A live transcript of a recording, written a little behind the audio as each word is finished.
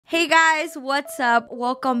Hey guys, what's up?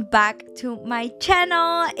 Welcome back to my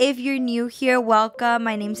channel. If you're new here, welcome.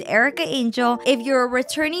 My name's Erika Angel. If you're a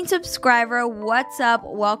returning subscriber, what's up?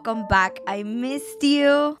 Welcome back. I missed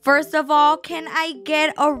you. First of all, can I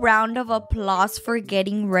get a round of applause for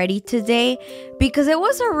getting ready today? Because it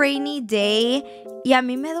was a rainy day. Y a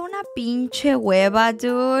mí me da una pinche hueva,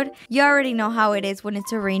 dude. You already know how it is when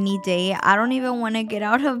it's a rainy day. I don't even want to get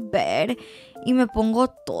out of bed. Y me pongo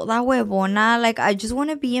toda huevona. Like, I just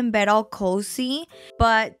want to be in bed all cozy.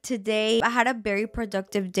 But today, I had a very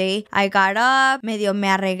productive day. I got up, medio me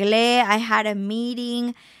arreglé. I had a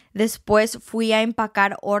meeting. Después fui a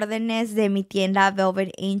empacar órdenes de mi tienda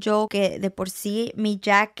Velvet Angel, que de por sí mi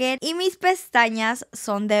jacket y mis pestañas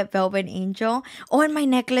son de Velvet Angel. Oh, and my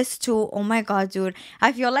necklace too. Oh my god, dude.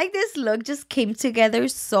 I feel like this look just came together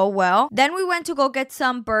so well. Then we went to go get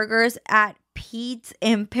some burgers at Pete's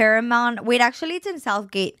in Paramount. Wait, actually it's in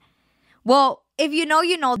Southgate. Well, if you know,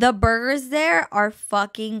 you know. The burgers there are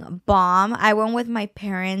fucking bomb. I went with my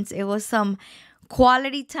parents. It was some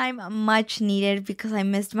quality time, much needed, because I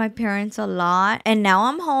missed my parents a lot. And now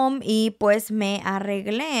I'm home y pues me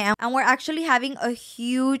arreglé. And we're actually having a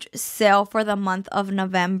huge sale for the month of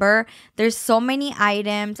November. There's so many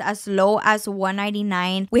items as low as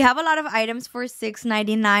 $1.99. We have a lot of items for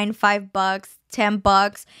 $6.99, $5,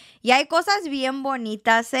 $10. Y hay cosas bien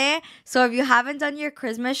bonitas, eh? So if you haven't done your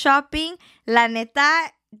Christmas shopping, la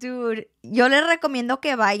neta, dude, yo les recomiendo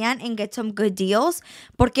que vayan and get some good deals.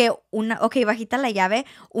 Porque, bajita la llave.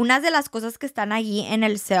 Unas de las cosas que están allí en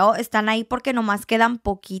el sale están ahí porque nomás quedan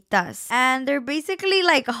poquitas. And they're basically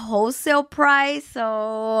like wholesale price.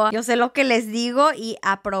 So, yo sé lo que les digo y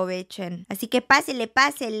aprovechen. Así que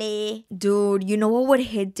pásele. Dude, you know what would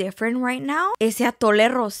hit different right now? Ese atole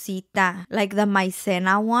rosita. Like the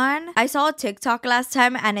maicena one. I saw a TikTok last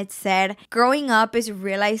time and it said, growing up is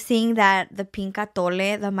realizing that the pink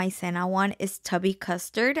atole, the maicena one, is tubby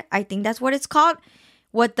custard. I think that's what it's called.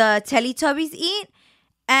 What the Teletubbies eat.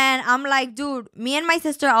 And I'm like, dude, me and my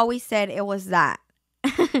sister always said it was that.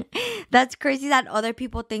 That's crazy that other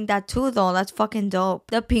people think that too, though. That's fucking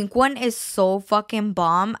dope. The pink one is so fucking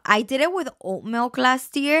bomb. I did it with oat milk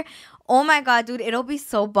last year. Oh my god, dude, it'll be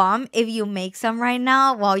so bomb if you make some right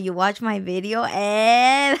now while you watch my video.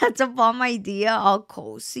 That's a bomb idea, all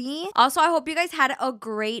cozy. Also, I hope you guys had a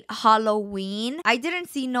great Halloween. I didn't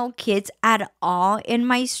see no kids at all in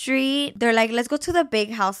my street. They're like, let's go to the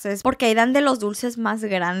big houses porque ahí dan de los dulces más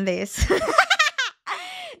grandes.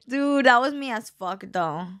 Dude, that was me as fuck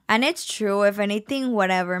though. And it's true, if anything,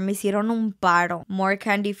 whatever. Me hicieron un paro. More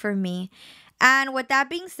candy for me. And with that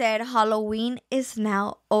being said, Halloween is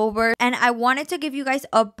now over. And I wanted to give you guys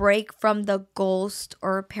a break from the ghost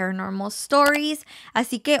or paranormal stories.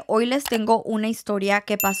 Así que hoy les tengo una historia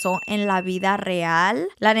que pasó en la vida real.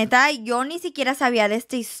 La neta, yo ni siquiera sabía de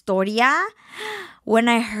esta historia. When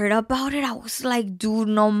I heard about it, I was like, dude,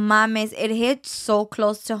 no mames. It hit so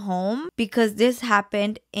close to home because this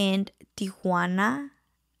happened in Tijuana.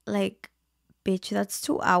 Like, bitch, that's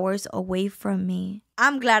 2 hours away from me.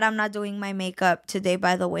 I'm glad I'm not doing my makeup today,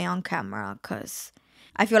 by the way, on camera, because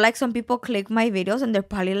I feel like some people click my videos and they're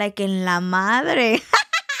probably like, en la madre.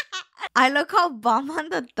 I look how bomb on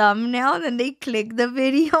the thumbnail, then they click the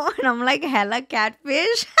video and I'm like hella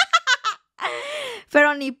catfish.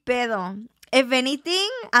 Pero ni pedo. If anything,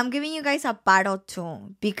 I'm giving you guys a paro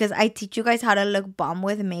too, because I teach you guys how to look bomb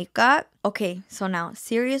with makeup. Okay, so now,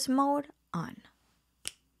 serious mode on.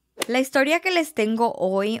 La historia que les tengo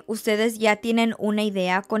hoy, ustedes ya tienen una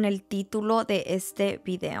idea con el título de este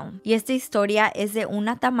video. Y esta historia es de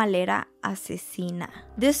una tamalera asesina.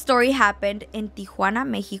 This story happened in Tijuana,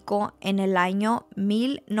 México, en el año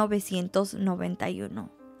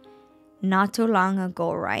 1991. Not too long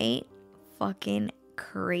ago, right? Fucking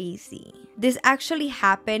crazy. This actually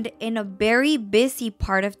happened in a very busy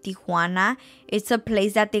part of Tijuana. It's a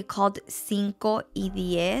place that they called Cinco y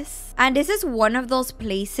Diez. And this is one of those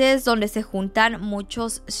places donde se juntan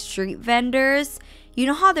muchos street vendors. You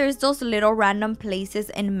know how there's those little random places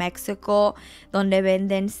in Mexico donde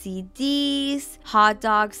venden CDs, hot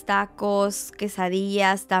dogs, tacos,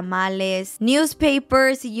 quesadillas, tamales,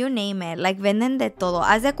 newspapers, you name it. Like, venden de todo.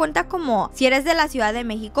 Haz de cuenta como si eres de la Ciudad de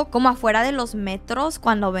México, como afuera de los metros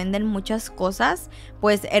cuando venden muchas cosas,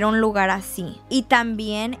 pues era un lugar así. Y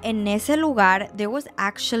también en ese lugar, there was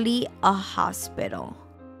actually a hospital.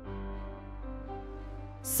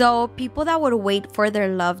 So people that would wait for their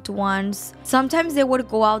loved ones, sometimes they would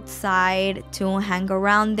go outside to hang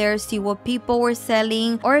around there, see what people were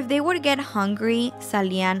selling, or if they would get hungry,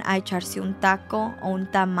 salían a echarse un taco o un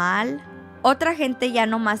tamal. Otra gente ya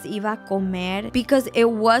nomás iba a comer because it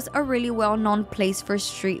was a really well-known place for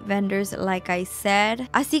street vendors, like I said.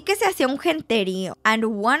 Así que se hacía un genterío. And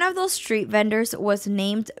one of those street vendors was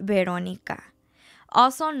named Verónica,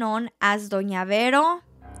 also known as Doña Vero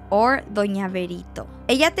or Doña Verito.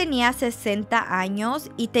 Ella tenía 60 años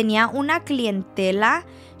y tenía una clientela.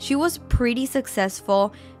 She was pretty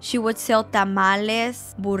successful. She would sell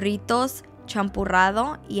tamales, burritos,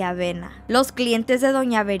 champurrado y avena. Los clientes de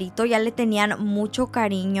Doña Verito ya le tenían mucho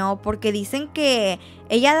cariño porque dicen que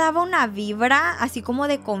ella daba una vibra así como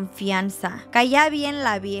de confianza. Caía bien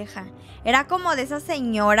la vieja. Era como de esas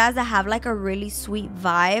señoras that have like a really sweet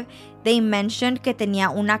vibe. They mentioned que tenía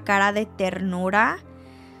una cara de ternura.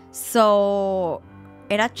 So,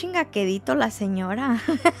 era chingaquedito la señora.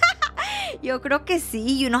 Yo creo que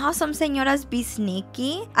sí. You know how some señoras be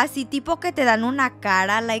sneaky? Así tipo que te dan una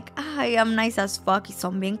cara like, I am nice as fuck, y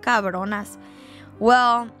son bien cabronas.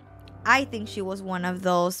 Well, I think she was one of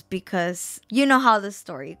those because you know how the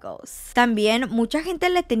story goes. También mucha gente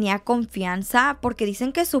le tenía confianza porque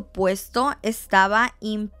dicen que su puesto estaba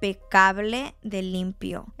impecable de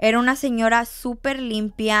limpio. Era una señora súper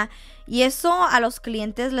limpia y eso a los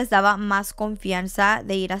clientes les daba más confianza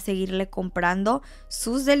de ir a seguirle comprando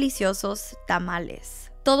sus deliciosos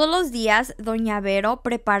tamales. Todos los días, Doña Vero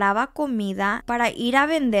preparaba comida para ir a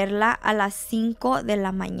venderla a las 5 de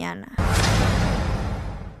la mañana.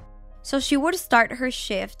 So she would start her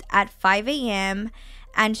shift at 5 a.m.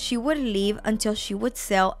 and she would leave until she would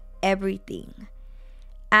sell everything.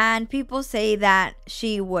 And people say that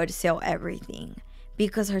she would sell everything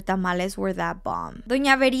because her tamales were that bomb.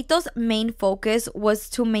 Doña Verito's main focus was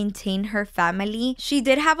to maintain her family. She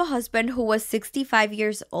did have a husband who was 65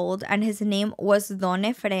 years old and his name was Don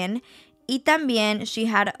Efren. Y también she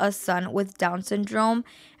had a son with Down syndrome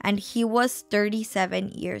and he was 37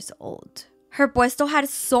 years old. Her puesto had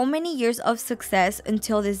so many years of success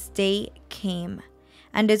until this day came.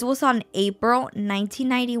 And this was on April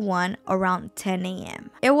 1991 around 10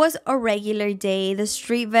 a.m. It was a regular day. The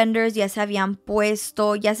street vendors ya se habían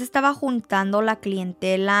puesto, ya se estaba juntando la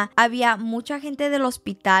clientela. Había mucha gente del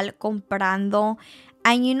hospital comprando.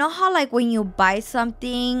 And you know how like when you buy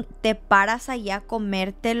something, te paras allá a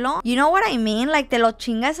comértelo? You know what I mean? Like te lo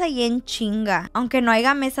chingas ahí en chinga, aunque no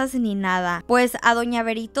haya mesas ni nada. Pues a Doña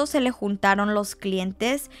Verito se le juntaron los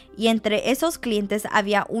clientes y entre esos clientes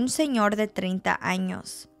había un señor de 30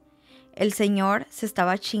 años. El señor se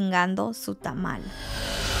estaba chingando su tamal.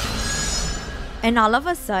 And all of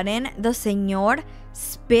a sudden, the señor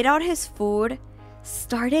spit out his food,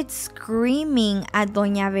 started screaming at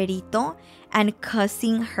Doña Verito and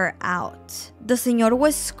cussing her out. The señor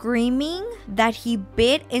was screaming that he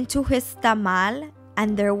bit into his tamal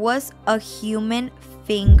and there was a human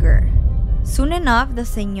finger. Soon enough, the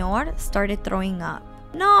señor started throwing up.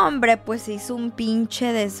 No, hombre, pues hizo un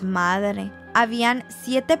pinche desmadre. Habían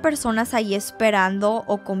 7 personas ahí esperando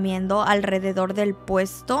o comiendo alrededor del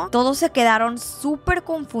puesto. Todos se quedaron súper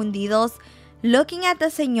confundidos, looking at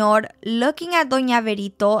the señor, looking at Doña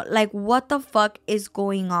Verito, like what the fuck is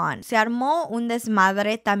going on. Se armó un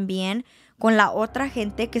desmadre también con la otra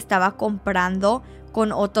gente que estaba comprando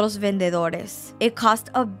con otros vendedores. It caused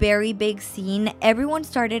a very big scene. Everyone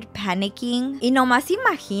started panicking. Y nomás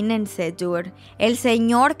imagínense, dude, el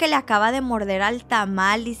señor que le acaba de morder al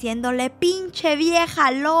tamal diciéndole, pinche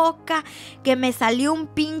vieja loca, que me salió un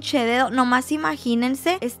pinche dedo. Nomás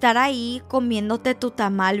imagínense estar ahí comiéndote tu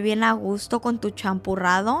tamal bien a gusto con tu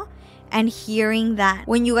champurrado and hearing that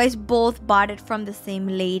when you guys both bought it from the same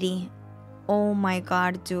lady. Oh my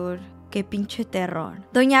God, dude. Qué pinche terror.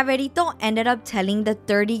 Doña Verito ended up telling the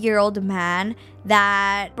 30-year-old man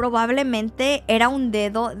that probablemente era un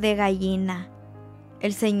dedo de gallina.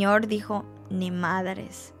 El señor dijo, ni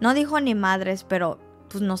madres. No dijo ni madres, pero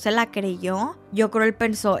pues no se la creyó. Yo creo él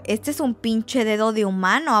pensó, este es un pinche dedo de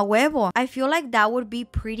humano a huevo. I feel like that would be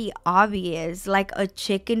pretty obvious. Like a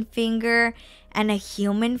chicken finger and a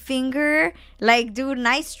human finger. Like, dude,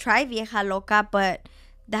 nice try, vieja loca, but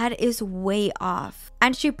that is way off.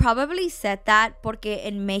 And she probably said that porque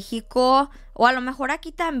en México, o a lo mejor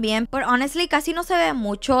aquí también, but honestly casi no se ve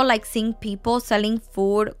mucho like seeing people selling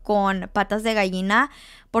food con patas de gallina,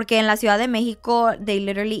 porque en la Ciudad de México they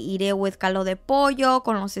literally eat it with caldo de pollo,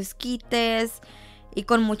 con los esquites y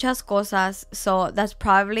con muchas cosas. So that's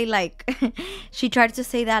probably like she tried to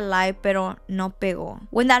say that lie, pero no pegó.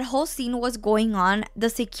 When that whole scene was going on, the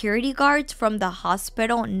security guards from the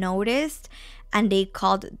hospital noticed and they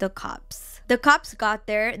called the cops. The cops got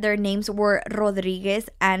there. Their names were Rodriguez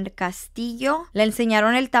and Castillo. Le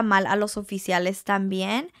enseñaron el tamal a los oficiales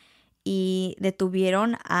también y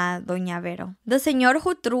detuvieron a Doña Vero. The señor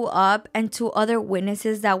who threw up and 2 other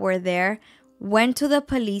witnesses that were there went to the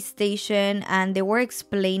police station and they were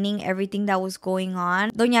explaining everything that was going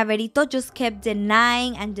on. Doña Verito just kept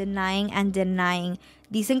denying and denying and denying.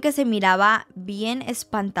 Dicen que se miraba bien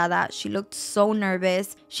espantada. She looked so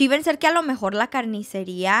nervous. She even said que a lo mejor la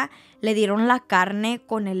carnicería le dieron la carne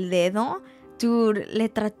con el dedo. Dude, le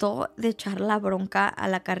trató de echar la bronca a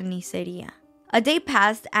la carnicería. A day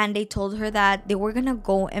passed and they told her that they were gonna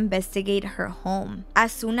go investigate her home.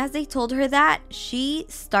 As soon as they told her that, she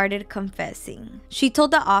started confessing. She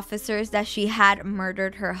told the officers that she had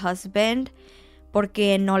murdered her husband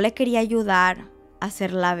porque no le quería ayudar a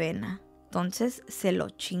hacer la avena. Entonces se lo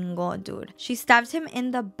chingó, dude. She stabbed him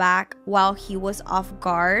in the back while he was off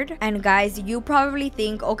guard. And guys, you probably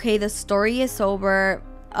think, okay, the story is over.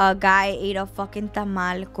 A guy ate a fucking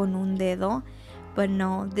tamal con un dedo. But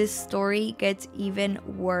no, this story gets even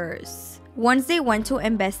worse. Once they went to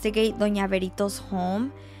investigate Doña Verito's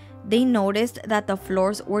home, they noticed that the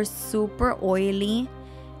floors were super oily.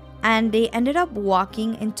 And they ended up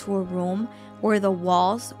walking into a room where the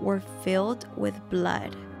walls were filled with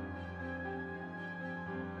blood.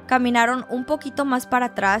 Caminaron un poquito más para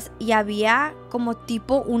atrás y había como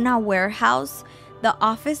tipo una warehouse. The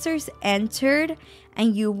officers entered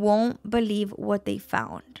and you won't believe what they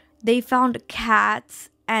found. They found cats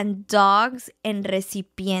and dogs en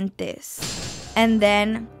recipientes. And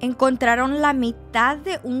then encontraron la mitad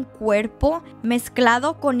de un cuerpo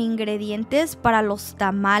mezclado con ingredientes para los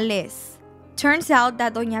tamales. Turns out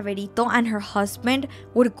that Doña Verito and her husband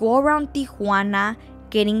would go around Tijuana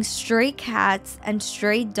getting stray cats and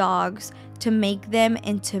stray dogs to make them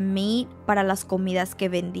into meat para las comidas que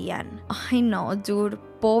vendían. Ay no, dude.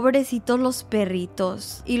 Pobrecitos los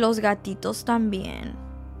perritos. Y los gatitos también.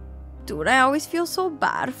 Dude, I always feel so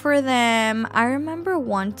bad for them. I remember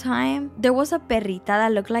one time, there was a perrita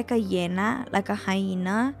that looked like a hiena, like a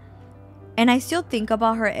hyena. And I still think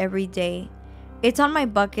about her every day. It's on my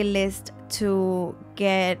bucket list to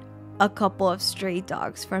get a couple of stray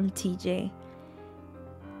dogs from TJ.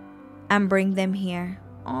 And bring them here.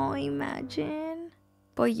 Oh, imagine.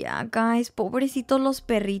 But yeah, guys, pobrecitos los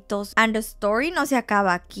perritos. And the story no se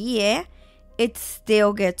acaba aquí, eh? It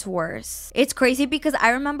still gets worse. It's crazy because I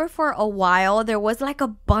remember for a while there was like a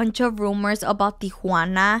bunch of rumors about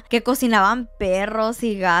Tijuana que cocinaban perros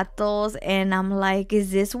y gatos. And I'm like,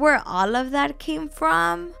 is this where all of that came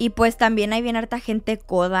from? Y pues también hay bien harta gente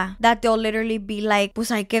coda that they'll literally be like,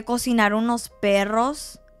 pues hay que cocinar unos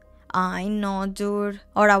perros. Ay, no, dude.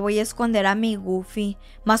 Ahora voy a esconder a mi Goofy.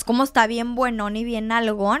 Más como está bien buenón y bien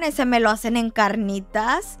algón. Ese me lo hacen en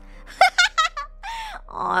carnitas.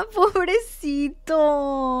 Ay,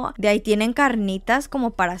 pobrecito. De ahí tienen carnitas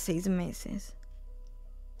como para 6 meses.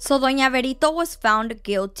 So, Doña Verito was found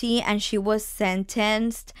guilty and she was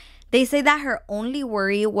sentenced. They say that her only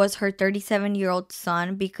worry was her 37-year-old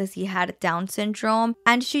son because he had Down syndrome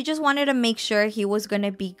and she just wanted to make sure he was going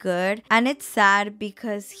to be good. And it's sad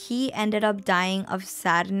because he ended up dying of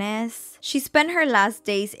sadness. She spent her last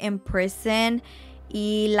days in prison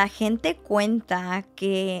y la gente cuenta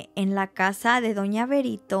que en la casa de Doña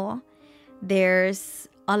Verito there's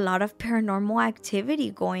a lot of paranormal activity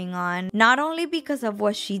going on. Not only because of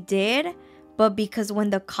what she did, but because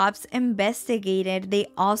when the cops investigated, they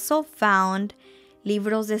also found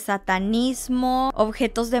libros de satanismo,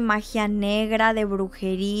 objetos de magia negra, de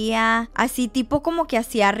brujería, así tipo como que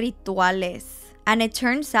hacía rituales. And it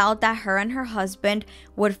turns out that her and her husband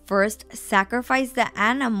would first sacrifice the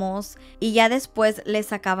animals y ya después le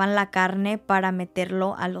sacaban la carne para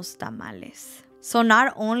meterlo a los tamales. So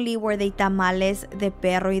not only were they tamales de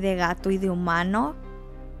perro y de gato y de humano,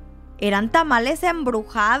 eran tamales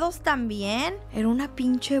embrujados también. Era una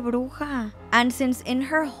pinche bruja. And since in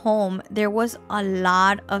her home there was a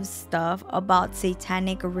lot of stuff about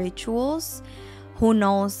satanic rituals, who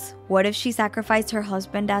knows? What if she sacrificed her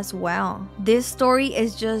husband as well? This story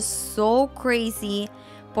is just so crazy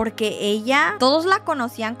porque ella, todos la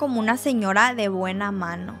conocían como una señora de buena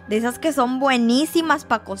mano. De esas que son buenísimas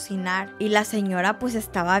para cocinar. Y la señora pues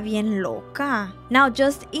estaba bien loca. Now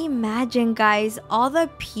just imagine, guys, all the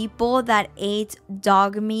people that ate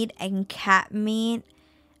dog meat and cat meat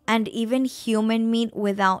and even human meat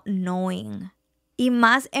without knowing. Y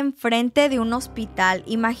más enfrente de un hospital.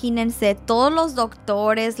 Imagínense, todos los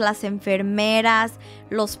doctores, las enfermeras,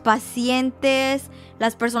 los pacientes,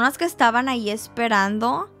 las personas que estaban ahí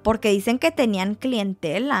esperando, porque dicen que tenían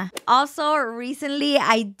clientela. Also, recently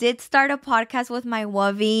I did start a podcast with my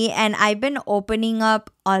Wubby and I've been opening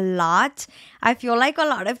up a lot. I feel like a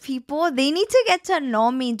lot of people, they need to get to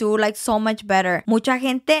know me, dude, like so much better. Mucha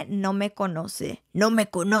gente no me conoce. No me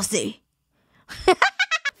conoce.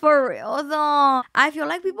 For real though, I feel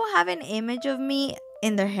like people have an image of me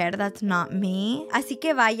in their head. That's not me. Así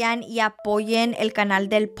que vayan y apoyen el canal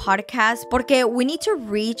del podcast porque we need to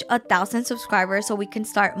reach 1,000 subscribers so we can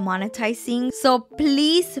start monetizing. So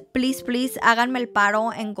please, please, please, háganme el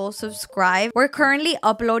paro and go subscribe. We're currently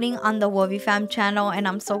uploading on the Wovie Fam channel and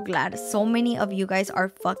I'm so glad so many of you guys are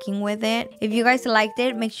fucking with it. If you guys liked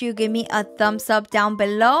it, make sure you give me a thumbs up down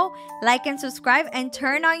below, like and subscribe, and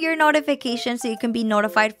turn on your notifications so you can be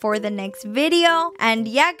notified for the next video. And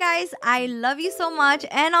yeah, guys, I love you so much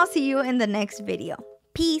and I'll see you in the next video.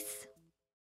 Peace.